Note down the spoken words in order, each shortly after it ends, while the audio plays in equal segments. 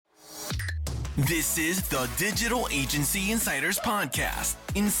This is the Digital Agency Insiders Podcast.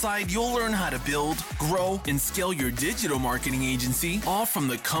 Inside, you'll learn how to build, grow, and scale your digital marketing agency, all from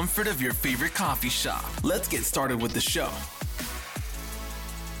the comfort of your favorite coffee shop. Let's get started with the show.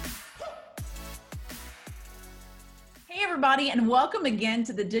 Hey, everybody, and welcome again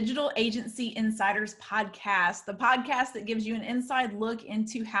to the Digital Agency Insiders Podcast, the podcast that gives you an inside look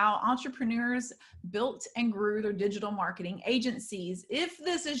into how entrepreneurs built and grew their digital marketing agencies. If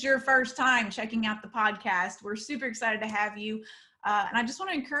this is your first time checking out the podcast, we're super excited to have you. And I just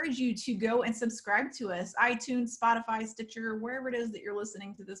want to encourage you to go and subscribe to us, iTunes, Spotify, Stitcher, wherever it is that you're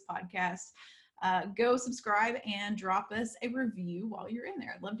listening to this podcast. Go subscribe and drop us a review while you're in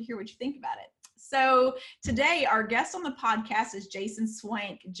there. I'd love to hear what you think about it. So today, our guest on the podcast is Jason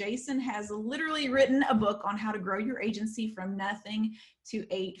Swank. Jason has literally written a book on how to grow your agency from nothing to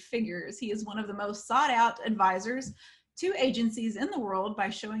 8 figures. He is one of the most sought out advisors to agencies in the world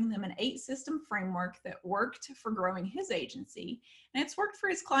by showing them an 8-system framework that worked for growing his agency. And it's worked for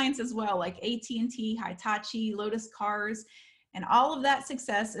his clients as well, like AT&T, Hitachi, Lotus Cars. And all of that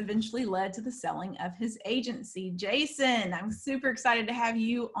success eventually led to the selling of his agency. Jason, I'm super excited to have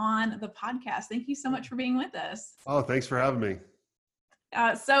you on the podcast. Thank you so much for being with us. Oh, thanks for having me.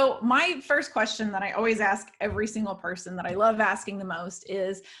 So my first question that I always ask every single person that I love asking the most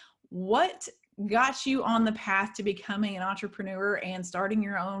is, what got you on the path to becoming an entrepreneur and starting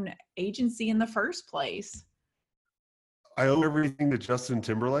your own agency in the first place? I owe everything to Justin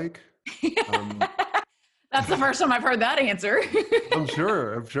Timberlake. That's the first time I've heard that answer. I'm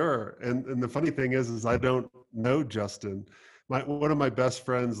sure. And the funny thing is I don't know Justin. One of my best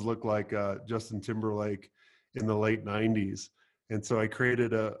friends looked like Justin Timberlake in the late 90s. And so I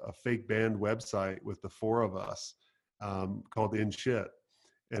created a fake band website with the 4 of us called In Shit.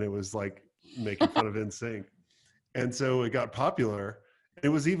 And it was like making fun of NSYNC. And so it got popular. It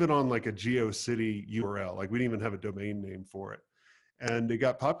was even on like a GeoCity URL. Like we didn't even have a domain name for it. And it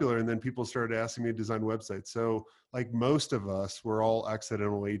got popular, and then people started asking me to design websites. So like most of us, we're all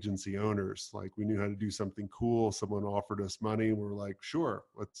accidental agency owners. Like we knew how to do something cool. Someone offered us money, and we're like, sure,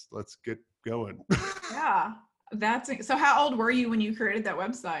 let's get going. Yeah, so how old were you when you created that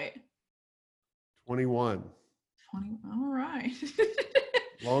website? 21. 20, all right.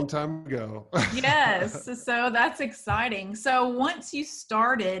 Long time ago. Yes. So that's exciting. So once you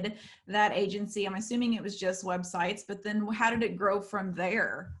started that agency, I'm assuming it was just websites, but then how did it grow from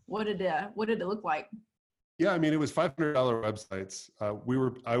there? What did it look like? Yeah, I mean, it was $500 websites.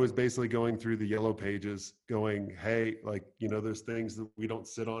 I was basically going through the yellow pages going, hey, like, there's things that we don't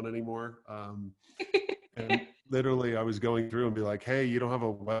sit on anymore. And literally I was going through and be like, hey, you don't have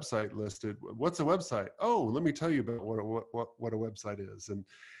a website listed. What's a website? Oh, let me tell you about what a website is.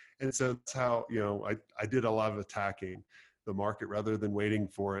 And so that's how, I did a lot of attacking the market rather than waiting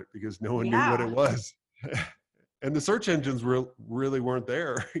for it because no one knew what it was. And the search engines really weren't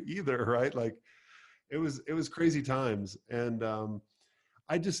there either, right? Like it was crazy times. And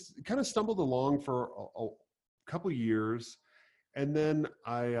I just kind of stumbled along for a couple years. And then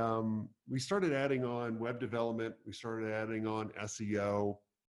we started adding on web development, we started adding on SEO,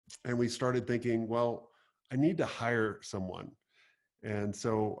 and we started thinking, well, I need to hire someone. And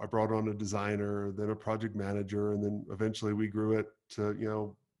so I brought on a designer, then a project manager, and then eventually we grew it to, a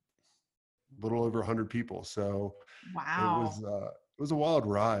little over 100 people. So wow, it was a wild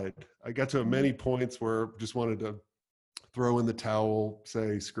ride. I got to many points where I just wanted to throw in the towel,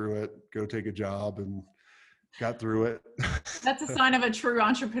 say, screw it, go take a job, and got through it. That's a sign of a true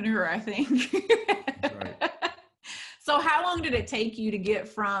entrepreneur, I think. That's right. So how long did it take you to get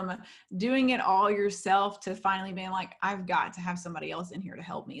from doing it all yourself to finally being like, I've got to have somebody else in here to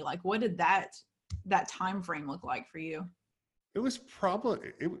help me? Like, what did that time frame look like for you? It was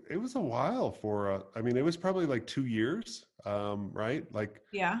probably, it was a while it was probably like 2 years, right? Like,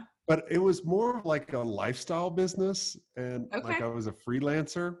 yeah. But it was more like a lifestyle business, and like I was a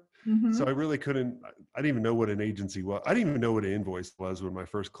freelancer. Mm-hmm. So I really I didn't even know what an agency was. I didn't even know what an invoice was when my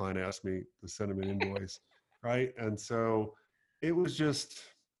first client asked me to send him an invoice, right? And so it was just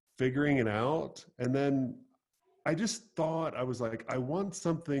figuring it out. And then I just thought, I was like, I want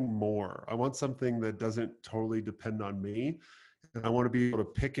something more. I want something that doesn't totally depend on me. And I want to be able to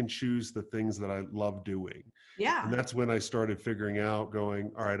pick and choose the things that I love doing. Yeah. And that's when I started figuring out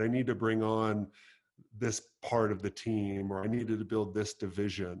going, all right, I need to bring on this part of the team, or I needed to build this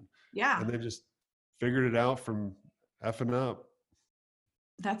division. Yeah. And then just figured it out from effing up.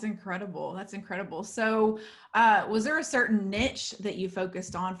 That's incredible. So was there a certain niche that you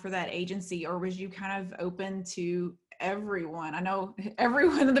focused on for that agency, or was you kind of open to everyone? I know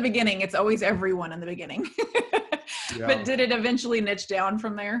everyone in the beginning, it's always everyone in the beginning. Yeah. But did it eventually niche down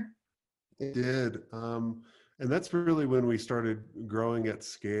from there? It did. And that's really when we started growing at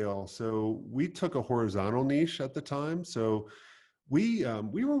scale. So we took a horizontal niche at the time. So we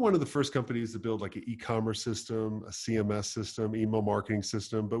were one of the first companies to build like an e-commerce system, a CMS system, email marketing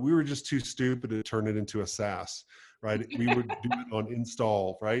system, but we were just too stupid to turn it into a SaaS, right? We would do it on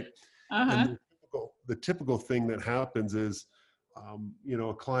install, right? And Uh-huh. the typical thing that happens is,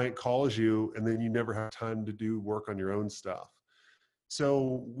 a client calls you and then you never have time to do work on your own stuff.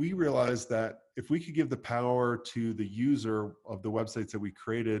 So we realized that if we could give the power to the user of the websites that we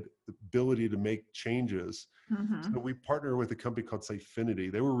created, the ability to make changes. Mm-hmm. So we partnered with a company called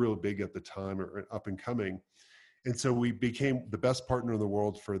Sitefinity. They were real big at the time, or up and coming. And so we became the best partner in the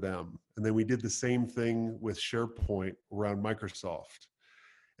world for them. And then we did the same thing with SharePoint around Microsoft.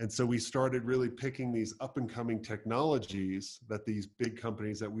 And so we started really picking these up and coming technologies that these big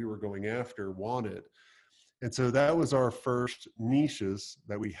companies that we were going after wanted. And so that was our first niches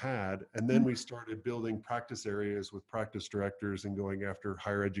that we had. And then we started building practice areas with practice directors and going after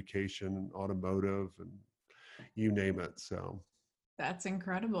higher education and automotive and you name it. So That's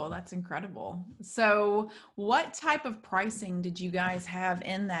incredible. That's incredible. So, what type of pricing did you guys have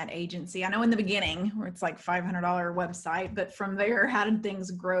in that agency? I know in the beginning where it's like $500 website, but from there, how did things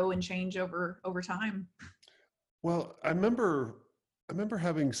grow and change over time? well, I remember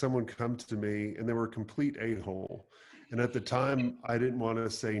having someone come to me and they were a complete a-hole. And at the time, I didn't want to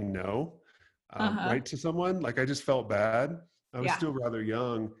say no, Uh-huh. right to someone. Like I just felt bad. I was Yeah. still rather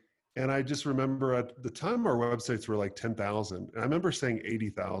young. And I just remember at the time our websites were like 10,000. And I remember saying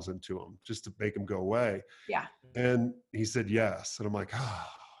 80,000 to him just to make him go away. Yeah. And he said yes. And I'm like, oh,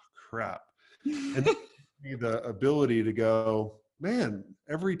 crap. And that gave me the ability to go, man,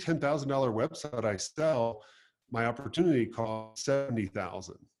 every $10,000 website I sell, my opportunity cost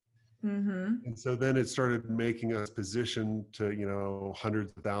 70,000. Mm-hmm. And so then it started making us position to,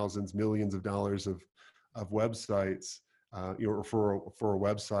 hundreds of thousands, millions of dollars of websites, for a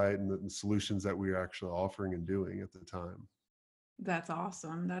website and the solutions that we were actually offering and doing at the time. That's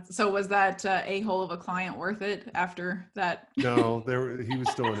awesome. So was that a-hole of a client worth it after that? No, he was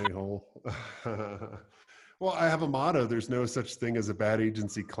still an a-hole. Well, I have a motto. There's no such thing as a bad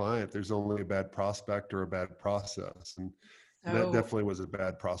agency client. There's only a bad prospect or a bad process. And that So definitely was a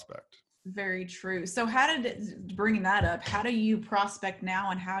bad prospect. very true. So how did bringing that up, how do you prospect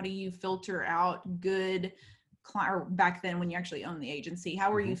now and how do you filter out good or back then when you actually owned the agency,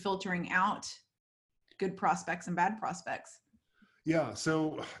 how were you filtering out good prospects and bad prospects? Yeah.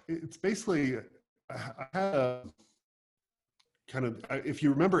 So it's basically, I had a if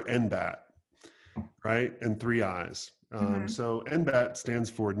you remember NBAT, right? And 3 I's. Mm-hmm. So NBAT stands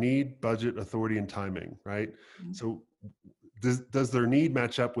for need, budget, authority, and timing, right? Mm-hmm. So does their need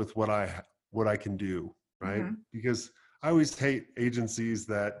match up with what I can do, right? Mm-hmm. Because I always hate agencies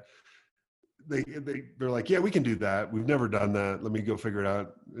that they're like, yeah, we can do that. We've never done that. Let me go figure it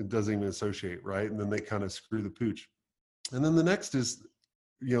out. It doesn't even associate, right? And then they kind of screw the pooch. And then the next is,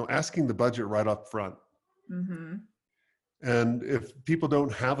 asking the budget right up front. Mm-hmm. And if people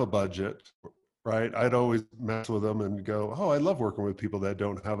don't have a budget, right, I'd always mess with them and go, oh, I love working with people that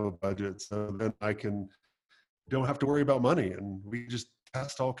don't have a budget. So then don't have to worry about money. And we just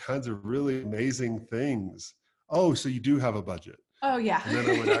test all kinds of really amazing things. Oh, so you do have a budget. Oh yeah. And then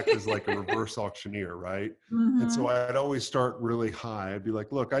I would act as like a reverse auctioneer, right? Mm-hmm. And so I'd always start really high. I'd be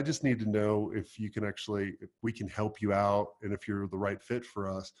like, look, I just need to know if we can help you out and if you're the right fit for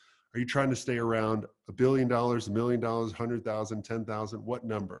us. Are you trying to stay around $1 billion, $1 million, 100,000, 10,000? What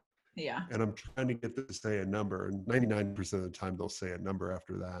number? Yeah. And I'm trying to get them to say a number. And 99% of the time they'll say a number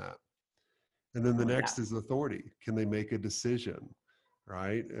after that. And then the next is authority. Can they make a decision?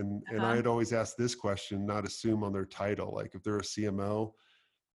 Right. And I'd always ask this question, not assume on their title. Like if they're a CMO,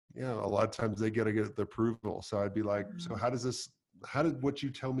 a lot of times they got to get the approval. So I'd be like, so how did what you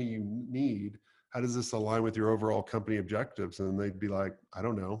tell me you need, how does this align with your overall company objectives? And they'd be like, I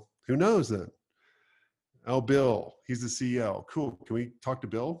don't know. Who knows then? Oh, Bill, he's the CEO. Cool. Can we talk to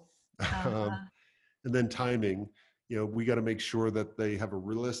Bill? And then timing, we got to make sure that they have a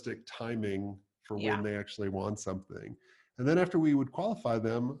realistic timing for when they actually want something. And then after we would qualify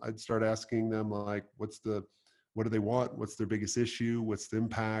them, I'd start asking them like, what do they want? What's their biggest issue? What's the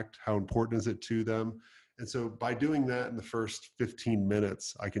impact? How important is it to them? And so by doing that in the first 15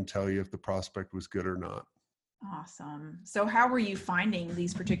 minutes, I can tell you if the prospect was good or not. Awesome. So how were you finding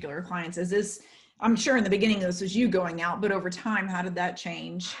these particular clients? I'm sure in the beginning, this was you going out, but over time, how did that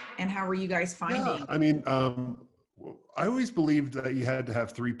change? And how were you guys finding? Yeah, I mean, I always believed that you had to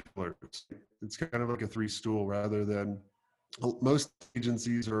have 3 pillars. It's kind of like a 3-stool rather than most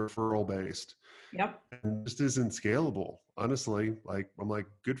agencies are referral based. Yep. And it just isn't scalable, honestly. Like, I'm like,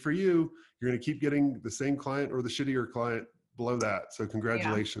 good for you. You're going to keep getting the same client or the shittier client below that. So Yeah.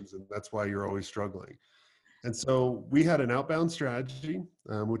 congratulations. And that's why you're always struggling. And so we had an outbound strategy,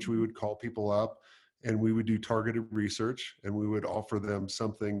 which we would call people up and we would do targeted research and we would offer them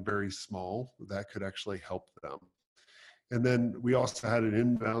something very small that could actually help them. And then we also had an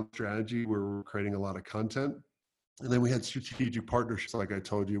inbound strategy where we're creating a lot of content. And then we had strategic partnerships, like I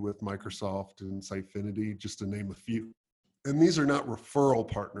told you, with Microsoft and Sitefinity, just to name a few. And these are not referral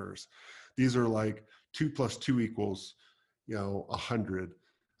partners. These are like 2 + 2 = 100.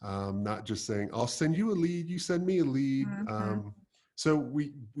 Not just saying, I'll send you a lead, you send me a lead. So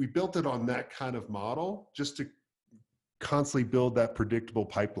we built it on that kind of model just to constantly build that predictable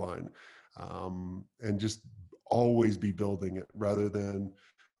pipeline, and just always be building it rather than,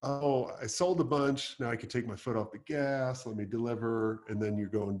 oh, I sold a bunch, now I can take my foot off the gas, let me deliver, and then you're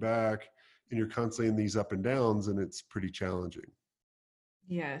going back and you're constantly in these up and downs and it's pretty challenging.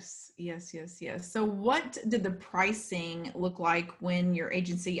 Yes. So what did the pricing look like when your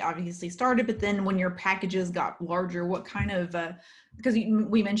agency obviously started, but then when your packages got larger, what kind of, because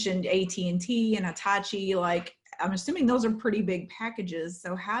we mentioned AT&T and Hitachi, like, I'm assuming those are pretty big packages.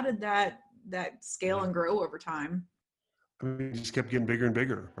 So how did that scale and grow over time? I mean, it just kept getting bigger and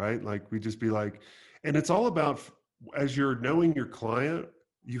bigger, right? Like, we just be like, and it's all about, as you're knowing your client,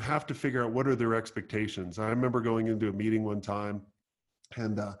 you have to figure out what are their expectations. I remember going into a meeting one time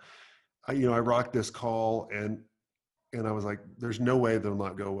and, I rocked this call and I was like, there's no way they'll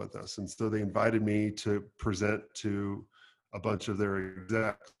not go with us. And so they invited me to present to a bunch of their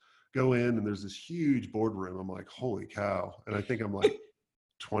execs, go in and there's this huge boardroom. I'm like, holy cow. And I think I'm like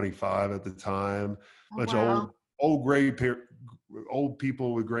 25 at the time, bunch of old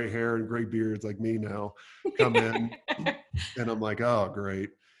people with gray hair and gray beards like me now come in and I'm like, oh,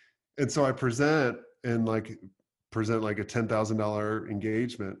 great. And so I present like a $10,000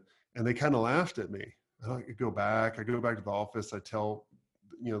 engagement and they kind of laughed at me. And I go back to the office. I tell,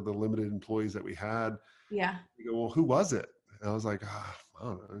 the limited employees that we had, Yeah. they go, well, who was it? And I was like, I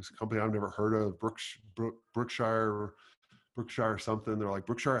don't know, this company I've never heard of, Brookshire something. They're like,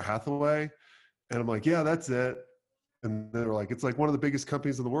 Berkshire Hathaway. And I'm like, yeah, that's it. And they're like, it's like one of the biggest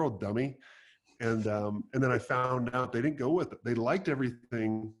companies in the world, dummy. And then I found out they didn't go with it. They liked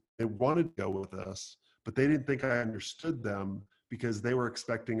everything. They wanted to go with us, but they didn't think I understood them because they were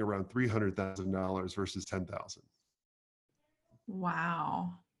expecting around $300,000 versus $10,000.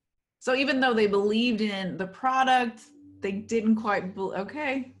 Wow. So even though they believed in the product, they didn't quite believe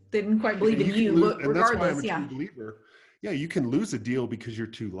in you, but and that's why regardless, I'm a true believer. Yeah, you can lose a deal because you're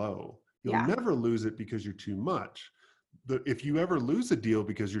too low. You'll never lose it because you're too much. If you ever lose a deal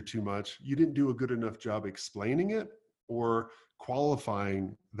because you're too much, you didn't do a good enough job explaining it or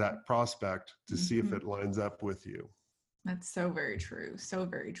qualifying that prospect to see if it lines up with you. That's so very true. So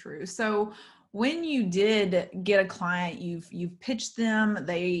very true. So when you did get a client, you've pitched them,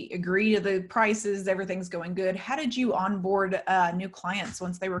 they agree to the prices, everything's going good. How did you onboard new clients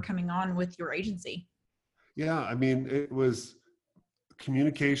once they were coming on with your agency? Yeah, I mean, it was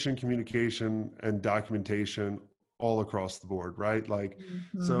communication, and documentation all across the board, right? Like,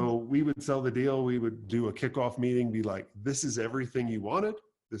 so we would sell the deal, we would do a kickoff meeting, be like, this is everything you wanted,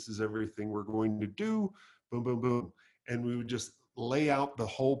 this is everything we're going to do, boom, boom, boom. And we would just lay out the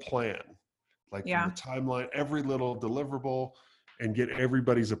whole plan, like from the timeline, every little deliverable, and get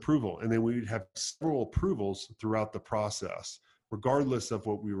everybody's approval. And then we'd have several approvals throughout the process, regardless of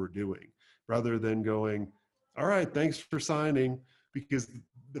what we were doing, rather than going, all right, thanks for signing. Because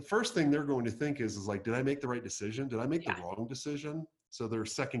the first thing they're going to think is like, did I make the right decision? Did I make the wrong decision? So they're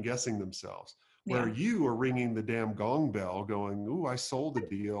second guessing themselves. Where you are ringing the damn gong bell going, ooh, I sold a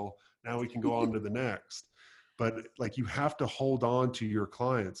deal. Now we can go on to the next. But like, you have to hold on to your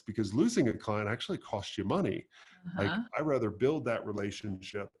clients because losing a client actually costs you money. Like, I'd rather build that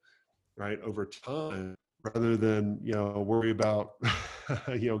relationship, right, over time rather than, worry about,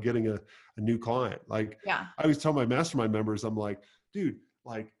 getting a new client. Like, I always tell my mastermind members, I'm like, dude,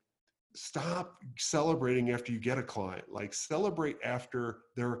 like, stop celebrating after you get a client. Like, celebrate after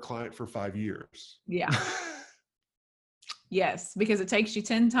they're a client for 5 years. Yeah. Yes, because it takes you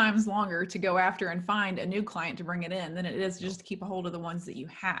 10 times longer to go after and find a new client to bring it in than it is just to keep a hold of the ones that you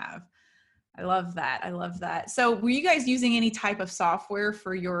have. I love that. So were you guys using any type of software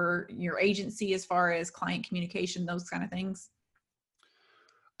for your agency as far as client communication, those kind of things?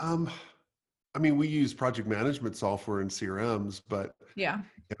 I mean, we use project management software and CRMs, but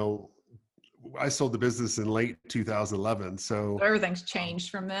I sold the business in late 2011. So everything's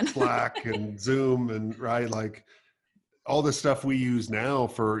changed from then. Slack and Zoom and like, all the stuff we use now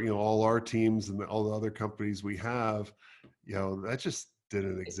for, all our teams and all the other companies we have, that just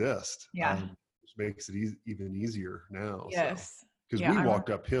didn't exist. Yeah. Which makes it even easier now. Yes. So, because we walked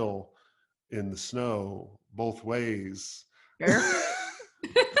uphill in the snow both ways.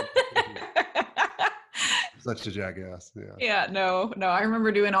 Such a jackass. Yeah. No. I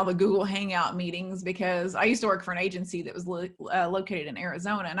remember doing all the Google Hangout meetings because I used to work for an agency that was located in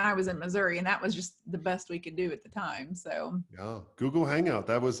Arizona, and I was in Missouri, and that was just the best we could do at the time. So yeah, Google Hangout.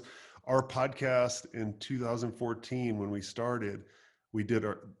 That was our podcast in 2014 when we started. We did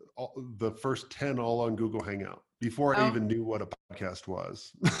the first 10 all on Google Hangout before I even knew what a podcast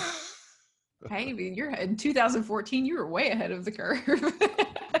was. Hey, you're in 2014. You were way ahead of the curve.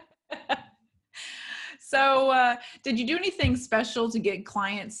 So did you do anything special to get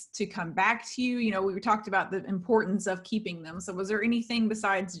clients to come back to you? We talked about the importance of keeping them. So was there anything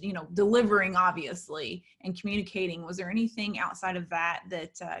besides, delivering, obviously, and communicating? Was there anything outside of that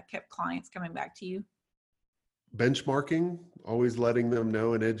kept clients coming back to you? Benchmarking, always letting them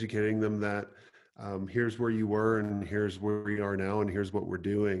know and educating them that here's where you were and here's where we are now and here's what we're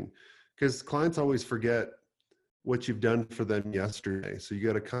doing. Because clients always forget what you've done for them yesterday. So you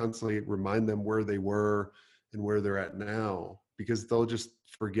got to constantly remind them where they were and where they're at now, because they'll just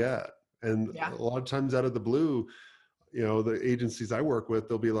forget. And a lot of times out of the blue, the agencies I work with,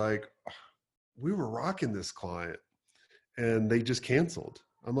 they'll be like, we were rocking this client and they just canceled.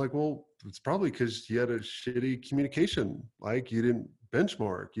 I'm like, well, it's probably because you had a shitty communication. Like you didn't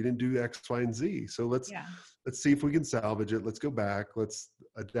benchmark, you didn't do X, Y, and Z. So let's see if we can salvage it. Let's go back. Let's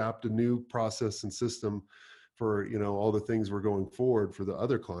adapt a new process and system for, all the things we're going forward for the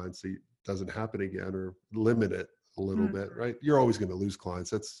other clients so it doesn't happen again, or limit it a little bit, right? You're always going to lose clients.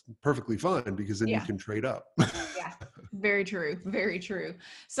 That's perfectly fine, because then you can trade up. Yeah, very true. Very true.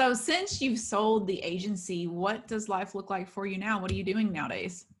 So since you've sold the agency, what does life look like for you now? What are you doing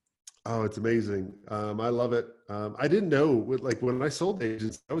nowadays? Oh, it's amazing. I love it. I didn't know, when I sold the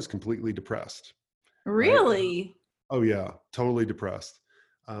agency, I was completely depressed. Really? Right? Oh yeah, totally depressed.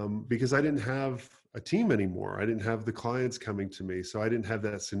 Because I didn't have a team anymore. I didn't have the clients coming to me. So I didn't have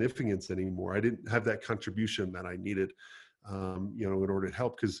that significance anymore. I didn't have that contribution that I needed, in order to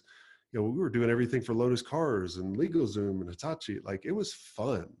help. Because, we were doing everything for Lotus Cars and LegalZoom and Hitachi. Like it was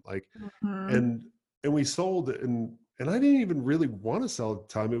fun. Like, and we sold it, and I didn't even really want to sell at the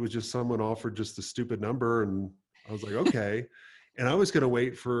time. It was just someone offered just a stupid number, and I was like, okay. And I was going to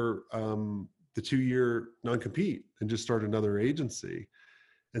wait for the 2-year non-compete and just start another agency.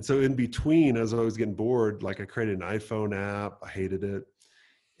 And so in between, as I was getting bored, I created an iPhone app. I hated it.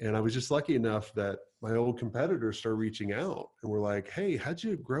 And I was just lucky enough that my old competitors started reaching out and were like, hey, how'd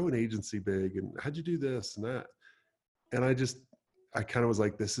you grow an agency big? And how'd you do this and that? And I kind of was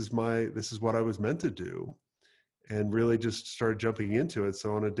like, this is what I was meant to do. And really just started jumping into it.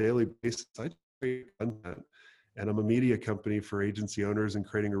 So on a daily basis, I create content, and I'm a media company for agency owners and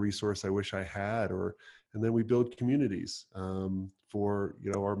creating a resource I wish I had, and then we build communities for,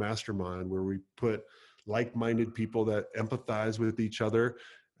 our mastermind, where we put like-minded people that empathize with each other.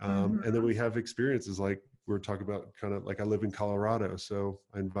 And then we have experiences like we're talking about, kind of like I live in Colorado. So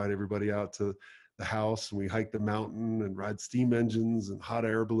I invite everybody out to the house, and we hike the mountain and ride steam engines and hot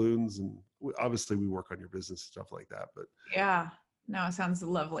air balloons. And obviously we work on your business, stuff like that. But yeah, no, it sounds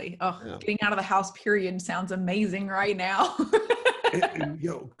lovely. Getting out of the house period sounds amazing right now. and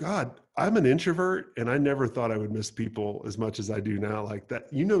God, I'm an introvert, and I never thought I would miss people as much as I do now. Like that,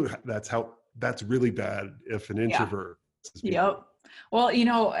 that's really bad if an introvert. Yep. Well,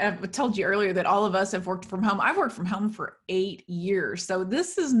 I told you earlier that all of us have worked from home. I've worked from home for 8 years. So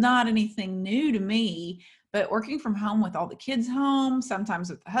this is not anything new to me, but working from home with all the kids home, sometimes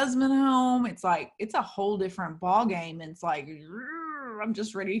with the husband home, it's a whole different ball game. And it's like, I'm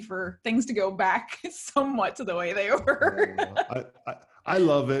just ready for things to go back somewhat to the way they were. I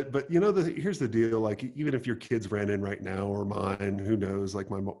love it. But here's the deal. Like, even if your kids ran in right now, or mine, who knows, like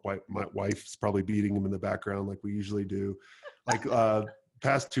my wife's probably beating them in the background like we usually do. Like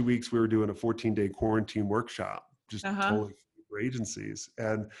past 2 weeks, we were doing a 14-day quarantine workshop, just totally for agencies.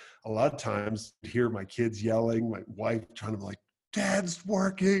 And a lot of times I'd hear my kids yelling, my wife trying to Dad's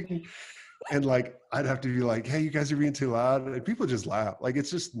working. And I'd have to be like, hey, you guys are being too loud. And people just laugh. It's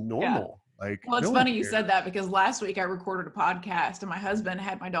just normal. Well, it's funny you said that, because last week I recorded a podcast, and my husband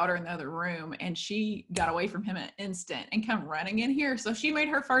had my daughter in the other room, and she got away from him in an instant and come running in here. So she made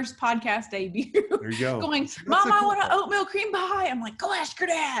her first podcast debut. There you go. Going, Mom, I want an oatmeal cream pie. I'm like, go ask your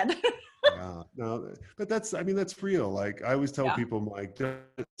dad. Yeah, no, but that's real. I always tell people, don't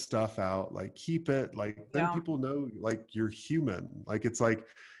put stuff out, keep it, then people know, you're human. It's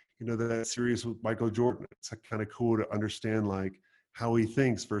that series with Michael Jordan. It's kind of cool to understand like how he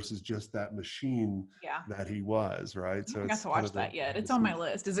thinks versus just that machine Yeah. that he was, right? I So haven't got it's to kind watch of that yet. It's on my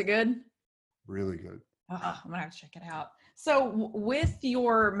list. Is it good? really good. I'm gonna have to check it out. So with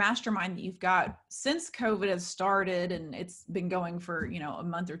your mastermind that you've got, since COVID has started and it's been going for, a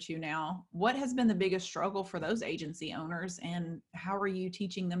month or two now, what has been the biggest struggle for those agency owners and how are you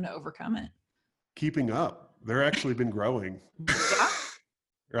teaching them to overcome it? Keeping up. They're actually been growing. Yeah.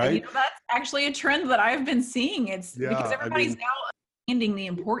 Right? That's actually a trend that I've been seeing. It's because Yeah. everybody's now understanding the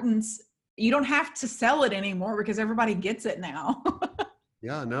importance. You don't have to sell it anymore because everybody gets it now.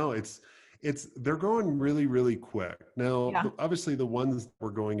 Yeah, no, they're going really, really quick. Now, Yeah. obviously the ones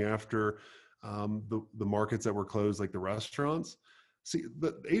we're going after, the markets that were closed, like the restaurants, see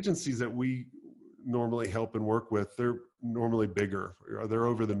the agencies that we normally help and work with, they're normally bigger, or they're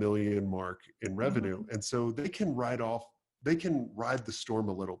over the $1 million mark in revenue. Mm-hmm. And so they can ride the storm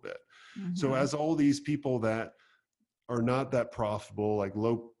a little bit. So Mm-hmm. as all these people that are not that profitable, like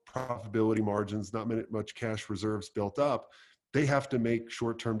low profitability margins, not much cash reserves built up, they have to make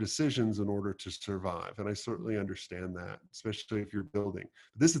short-term decisions in order to survive. And I certainly understand that, especially if you're building.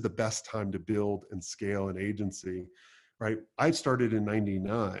 This is the best time to build and scale an agency, right? I started in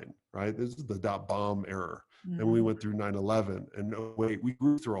 99, right? This is the .bomb era. Then we went through 9/11 and we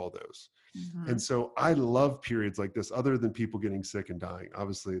grew through all those. Mm-hmm. And so I love periods like this, other than people getting sick and dying.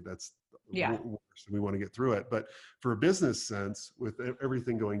 Obviously that's Yeah. worse, and we want to get through it. But for a business sense, with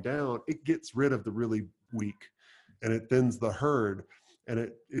everything going down, it gets rid of the really weak and it thins the herd. And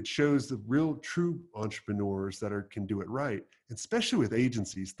it shows the real true entrepreneurs that can do it right, especially with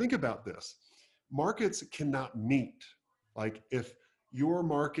agencies. Think about this. Markets cannot meet. Like if your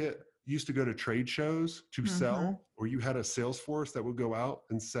market used to go to trade shows to sell, or you had a sales force that would go out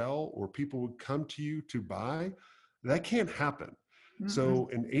and sell, or people would come to you to buy, that can't happen. So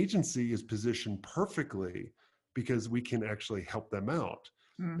an agency is positioned perfectly because we can actually help them out.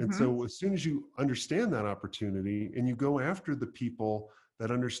 And so as soon as you understand that opportunity and you go after the people that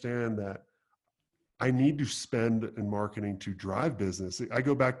understand that I need to spend in marketing to drive business. I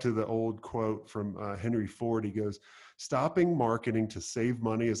go back to the old quote from Henry Ford. He goes, stopping marketing to save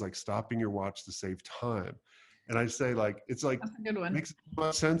money is like stopping your watch to save time. And I say like, it's like, That's a good one. makes as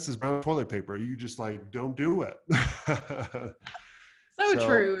much sense as brown toilet paper. You just like, don't do it. So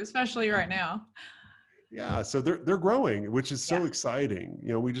true, especially right now. Yeah, so they're growing, which is so Yeah. exciting.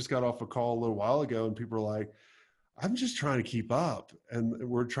 We just got off a call a little while ago and people are like, I'm just trying to keep up, and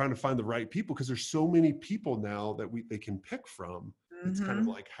we're trying to find the right people because there's so many people now that they can pick from. It's kind of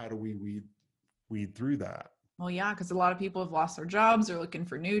like, how do we weed through that? Well, yeah, because a lot of people have lost their jobs. They're looking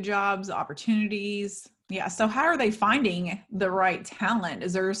for new jobs, opportunities. Yeah. So how are they finding the right talent?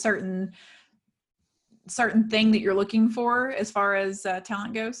 Is there a certain thing that you're looking for as far as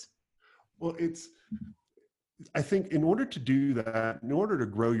talent goes? Well, I think in order to do that, in order to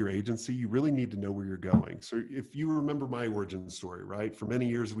grow your agency, you really need to know where you're going. So if you remember my origin story, right? For many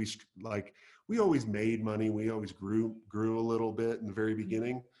years, we always made money. We always grew a little bit in the very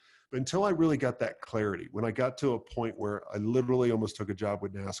beginning. But until I really got that clarity, when I got to a point where I literally almost took a job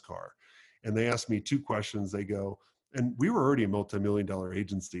with NASCAR, and they asked me two questions. They go, and we were already a multi-million-dollar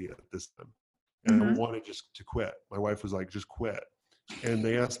agency at this time. And I wanted just to quit. My wife was like, just quit. And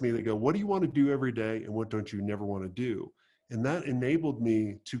they asked me, they go, what do you want to do every day? And what don't you never want to do? And that enabled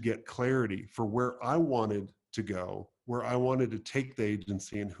me to get clarity for where I wanted to go, where I wanted to take the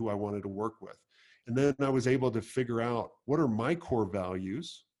agency and who I wanted to work with. And then I was able to figure out what are my core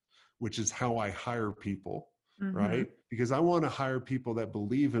values, which is how I hire people, right? Because I want to hire people that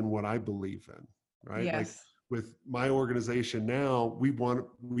believe in what I believe in, right? Yes. Like with my organization now, we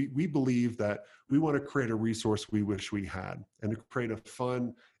believe that we want to create a resource we wish we had, and to create a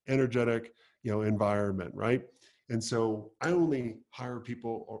fun, energetic, environment, right? And so I only hire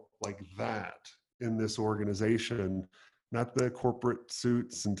people like that in this organization, not the corporate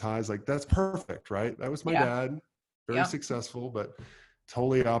suits and ties. Like that's perfect, right? That was my dad, very successful, but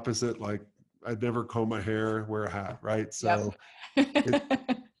totally opposite. Like I'd never comb my hair, wear a hat, right? So,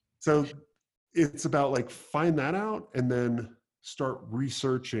 so it's about like find that out and then start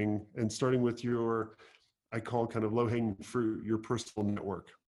researching and starting with I call kind of low-hanging fruit, your personal network,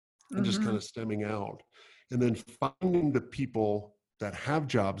 and just kind of stemming out. And then finding the people that have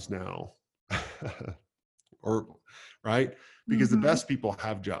jobs now, or right? Because the best people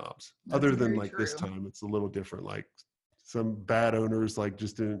have jobs. That's other than like this time, it's a little different. Like some bad owners like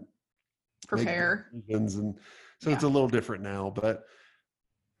just didn't prepare. And so it's a little different now, but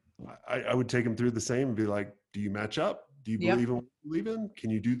I would take them through the same and be like, do you match up? Do you believe in what you believe in? Can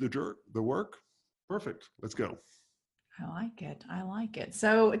you do the work? Perfect. Let's go. I like it. I like it.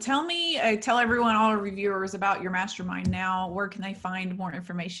 So tell everyone, all our reviewers, about your mastermind now. Where can they find more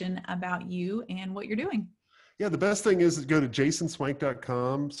information about you and what you're doing? Yeah, the best thing is to go to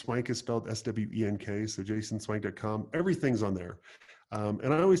jasonswank.com. Swank is spelled SWENK. So jasonswank.com. Everything's on there.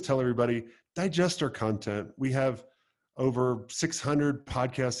 And I always tell everybody, digest our content. We have over 600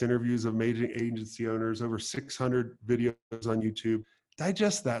 podcast interviews of major agency owners, over 600 videos on YouTube.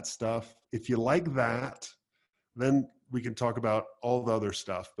 Digest that stuff. If you like that, then we can talk about all the other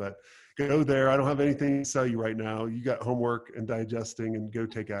stuff. But go there. I don't have anything to sell you right now. You got homework and digesting, and go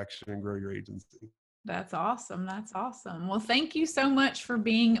take action and grow your agency. That's awesome. That's awesome. Well, thank you so much for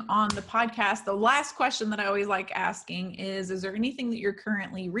being on the podcast. The last question that I always like asking is there anything that you're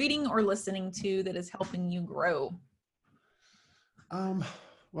currently reading or listening to that is helping you grow?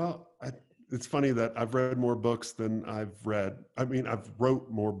 Well, it's funny that I've read more books than I've read. I mean, I've wrote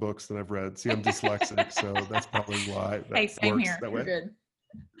more books than I've read. See, I'm dyslexic, so that's probably why that same works here. that way. You're good.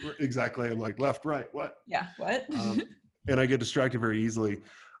 Exactly. I'm like left, right, what? Yeah, what? And I get distracted very easily.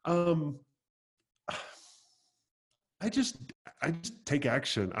 I just take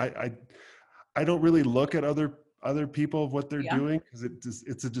action. I don't really look at other people of what they're doing, because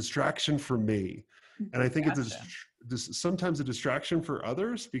it's a distraction for me. And I think it's sometimes a distraction for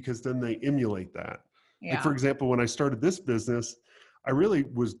others, because then they emulate that. Yeah. Like, for example, when I started this business, I really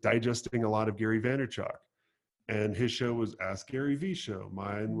was digesting a lot of Gary Vaynerchuk, and his show was Ask Gary V show.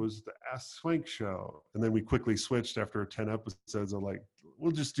 Mine was the Ask Swank show. And then we quickly switched after 10 episodes. I'm like,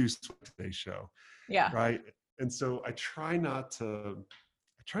 we'll just do Swank Today's show. Yeah. Right. And so I try not to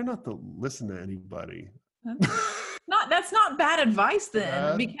listen to anybody. That's not bad advice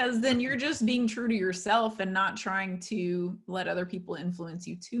then, because then you're just being true to yourself and not trying to let other people influence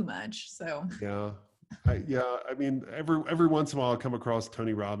you too much. So yeah. I mean, every once in a while I'll come across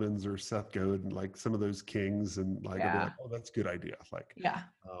Tony Robbins or Seth Godin, like some of those kings, and like, I'll be like, oh, that's a good idea. Like,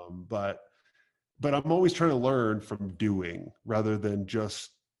 but I'm always trying to learn from doing rather than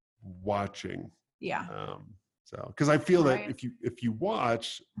just watching. Yeah. So, because I feel that if you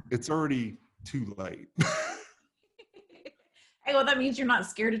watch, it's already too late. Hey, well, that means you're not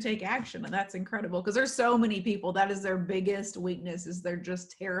scared to take action, and that's incredible, because there's so many people that is their biggest weakness, is they're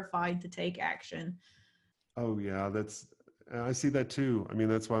just terrified to take action. Oh yeah, I see that too. I mean,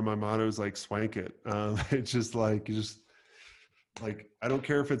 that's why my motto is like swank it. It's just like I don't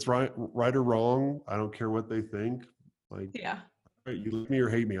care if it's right or wrong. I don't care what they think. Like, you like me or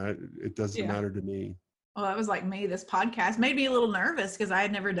hate me, it doesn't matter to me. Well, that was like me. This podcast made me a little nervous, because I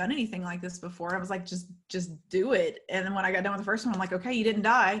had never done anything like this before. I was like, just do it. And then when I got done with the first one, I'm like, okay, you didn't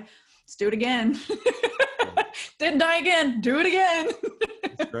die. Let's do it again. Didn't die again. Do it again.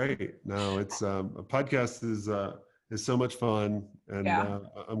 It's great. No, it's a podcast is so much fun, and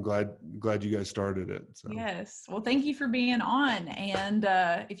I'm glad you guys started it. So. Yes. Well, thank you for being on. And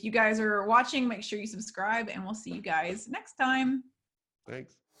if you guys are watching, make sure you subscribe, and we'll see you guys next time.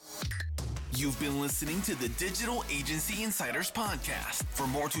 Thanks. You've been listening to the Digital Agency Insiders Podcast. For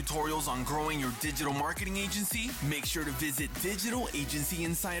more tutorials on growing your digital marketing agency, make sure to visit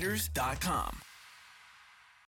digitalagencyinsiders.com.